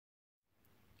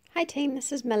Hi team,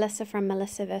 this is Melissa from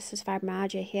Melissa vs.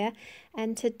 Fibromyalgia here,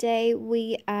 and today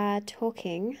we are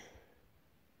talking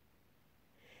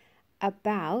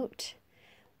about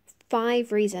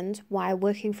 5 reasons why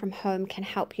working from home can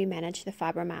help you manage the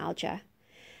fibromyalgia.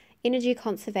 Energy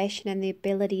conservation and the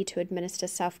ability to administer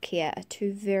self-care are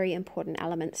 2 very important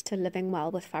elements to living well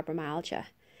with fibromyalgia.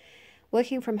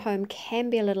 Working from home can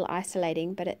be a little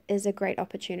isolating, but it is a great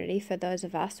opportunity for those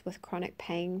of us with chronic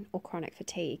pain or chronic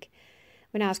fatigue.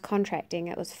 When I was contracting,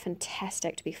 it was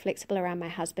fantastic to be flexible around my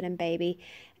husband and baby,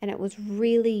 and it was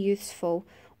really useful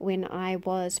when I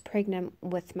was pregnant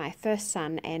with my first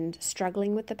son and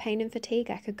struggling with the pain and fatigue.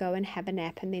 I could go and have a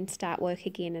nap and then start work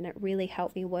again, and it really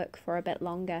helped me work for a bit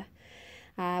longer.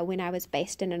 When I was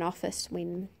based in an office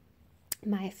when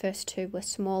my first 2 were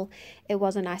small, it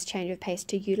was a nice change of pace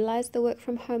to utilize the work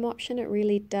from home option. It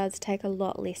really does take a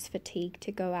lot less fatigue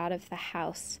to go out of the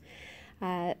house.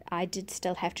 I did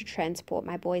still have to transport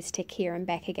my boys to care and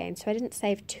back again, so I didn't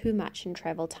save too much in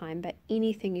travel time, but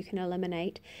anything you can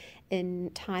eliminate in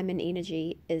time and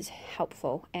energy is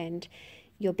helpful, and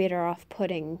you're better off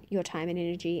putting your time and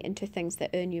energy into things that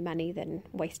earn you money than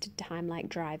wasted time like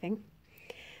driving.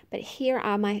 But here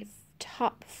are my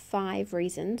top 5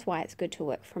 reasons why it's good to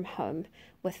work from home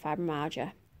with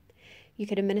fibromyalgia. You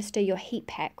could administer your heat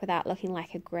pack without looking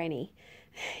like a granny.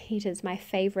 Heat is my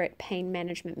favorite pain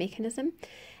management mechanism,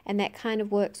 and that kind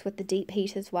of works with the deep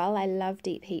heat as well. I love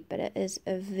deep heat, but it is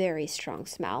a very strong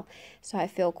smell, so I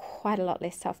feel quite a lot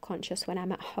less self-conscious when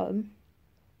I'm at home.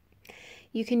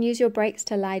 You can use your breaks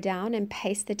to lie down and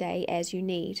pace the day as you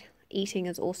need. Eating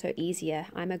is also easier.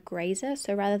 I'm a grazer,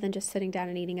 so rather than just sitting down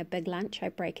and eating a big lunch, I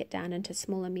break it down into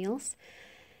smaller meals.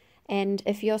 And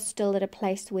if you're still at a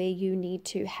place where you need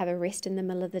to have a rest in the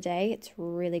middle of the day, it's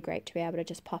really great to be able to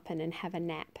just pop in and have a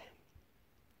nap.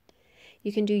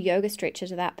 You can do yoga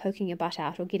stretches without poking your butt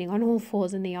out or getting on all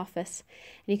fours in the office.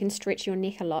 And you can stretch your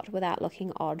neck a lot without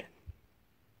looking odd.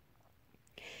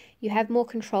 You have more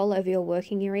control over your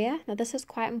working area. Now this is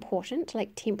quite important,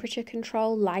 like temperature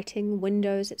control, lighting,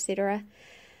 windows, etc.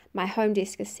 My home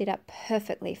desk is set up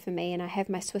perfectly for me, and I have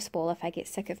my Swiss ball if I get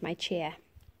sick of my chair.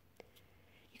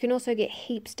 You can also get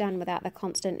heaps done without the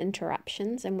constant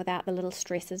interruptions and without the little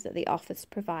stresses that the office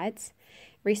provides.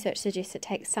 Research suggests it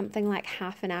takes something like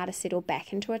half an hour to settle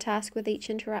back into a task with each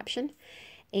interruption,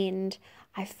 and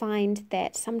I find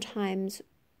that sometimes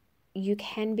you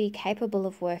can be capable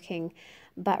of working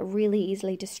but really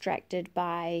easily distracted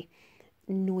by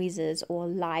noises or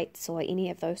lights or any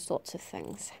of those sorts of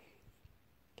things.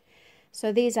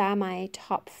 So these are my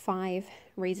top 5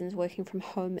 reasons working from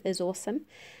home is awesome.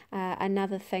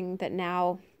 Another thing that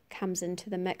now comes into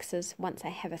the mix is once I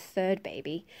have a 3rd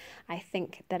baby, I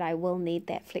think that I will need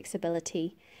that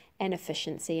flexibility and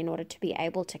efficiency in order to be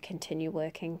able to continue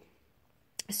working.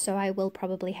 So I will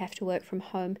probably have to work from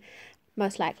home,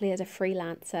 most likely as a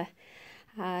freelancer,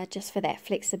 just for that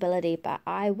flexibility, but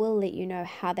I will let you know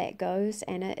how that goes,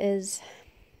 and it is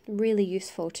really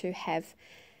useful to have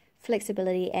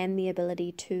flexibility and the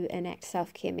ability to enact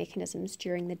self-care mechanisms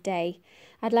during the day.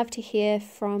 I'd love to hear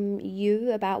from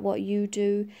you about what you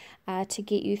do to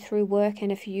get you through work,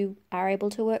 and if you are able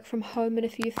to work from home and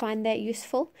if you find that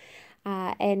useful,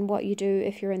 and what you do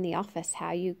if you're in the office,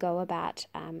 how you go about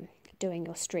doing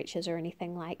your stretches or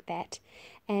anything like that.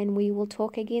 And we will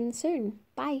talk again soon.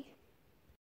 Bye.